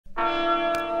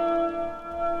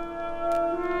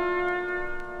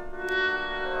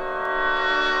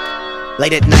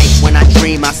Late at night when I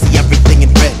dream, I see everything in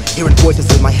red. Hearing voices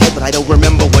in my head, but I don't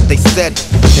remember what they said.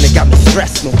 And it got me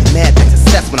stressed, smoking mad back to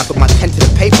cess. When I put my pen to the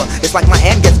paper, it's like my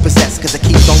hand gets possessed, cause it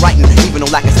keeps on writing, even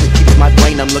though lack of sleep keeps my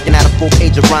brain. I'm looking at a full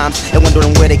page of rhymes and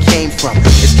wondering where they came from.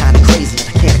 It's kinda crazy,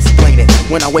 I can't explain it.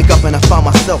 When I wake up and I find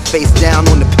myself face down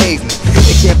on the pavement,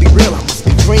 it can't be real, I must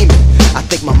be dreaming. I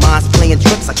think my mind's playing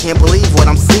tricks, I can't believe what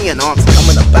I'm seeing. Arms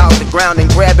coming about the ground and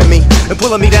grabbing me and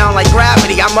pulling me down like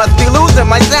gravity. I must be losing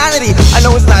my sanity. I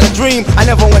know it's not a dream, I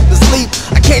never went to sleep.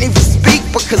 I can't even speak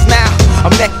because now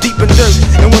I'm neck deep in dirt.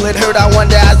 And will it hurt, I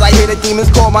wonder, as I hear the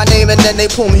demons call my name and then they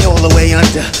pull me all the way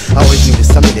under. I always knew that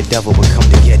someday the devil would come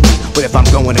to get me, but if I'm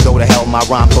going to go to hell, my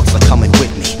rhyme books are coming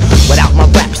with me. Without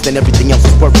my raps, then everything else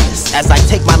is worthless. As I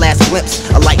take my last glimpse,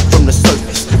 a light from the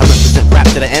surface, I represent rap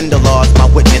to the end, the law is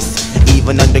my witness.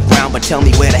 Even underground, but tell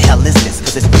me where the hell is this?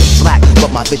 Cause it's pitch black,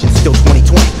 but my vision's still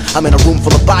 20/20. I'm in a room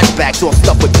full of body bags, all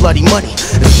stuffed with bloody money.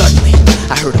 And suddenly,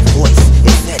 I heard a voice.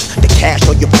 It said, the cash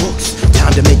on your books,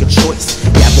 time to make a choice.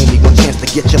 You have only one chance to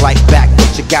get your life back,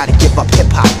 but you gotta give up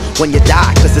hip-hop when you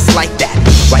die, cause it's like that.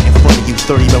 Right in front of you,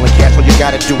 30 million cash, all you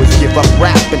gotta do is give up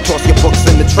rap and toss your books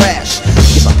in the trash.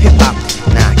 Give up hip-hop,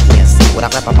 nah, I can't see what I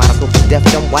rap, I might as well be deaf,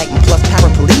 dumb, white, and plus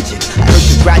paraplegic. I heard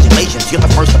congratulations, you're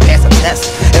the first to pass a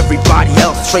test. Everybody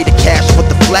else traded cash for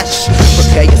the flesh.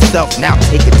 Prepare yourself, now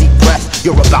take a deep breath.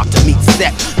 You're about to meet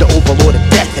Set, the overlord of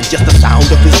death. And just the sound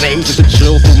of his name is a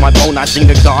chill through my bone. I seen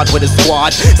the God with his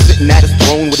squad, sitting at his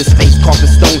throne with his face carved in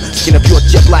stone, skin of pure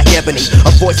jet like ebony,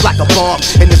 a voice like a bomb.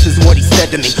 And this is what he said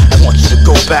to me: I want you to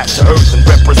go back to earth and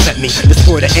represent me.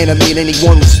 Destroy the enemy and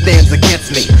anyone who stands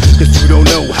against me. Cause you don't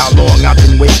know how long I've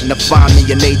been waiting to find me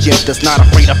an agent that's not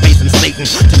afraid of facing Satan,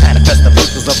 to manifest the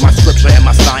verses of my scripture and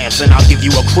my science. And I'll give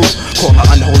you a crew, call the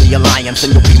unholy alliance,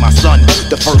 and you'll be my son,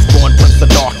 the firstborn prince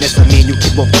of darkness. And me and you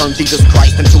will turn Jesus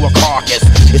Christ into a carcass.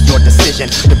 It's your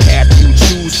decision, the path you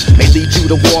choose may lead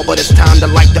you to war, but it's time to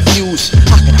light the fuse.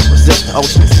 How can I resist the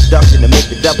ultimate seduction to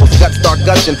make the devil's guts start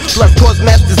gushing, plus cause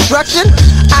mass destruction?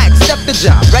 I accept the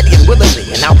job, ready and willingly,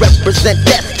 and I'll represent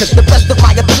death, cause the best of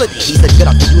my ability. He said,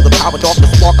 good, I'll give you the power to off the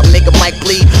spark and make a mic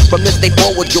bleed. From this day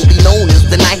forward, you'll be known as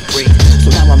the Nitebreed.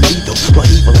 So now I'm lethal,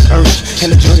 but evil and earned, and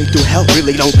the journey through hell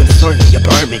really don't concern me. You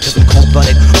burn me, cause I'm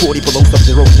cold-blooded, 40 below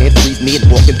sub-zero can't freeze me.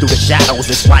 And walking through the shadows,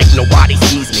 it's like nobody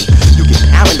sees me. You get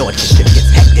paranoid, cause shit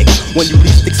gets hectic. When you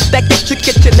least expect it, you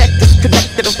get your neck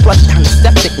disconnected and flushed down the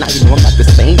septic. Now you know I'm not the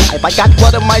same type. I got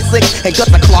blood in my zinc, and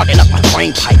guts are clogging up my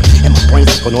brain pipe. And my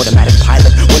brain's like an automatic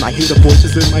pilot. When I hear the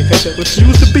voices in my head that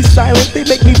refuse to be silent, they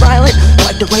make me violent,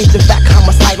 like the raging back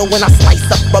homicidal when I slice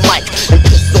up a mic and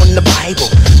piss on the Bible.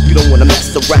 You don't wanna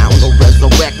mess around or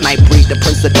resurrect Nitebreed, the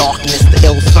prince of darkness, the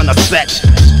ill son of Set.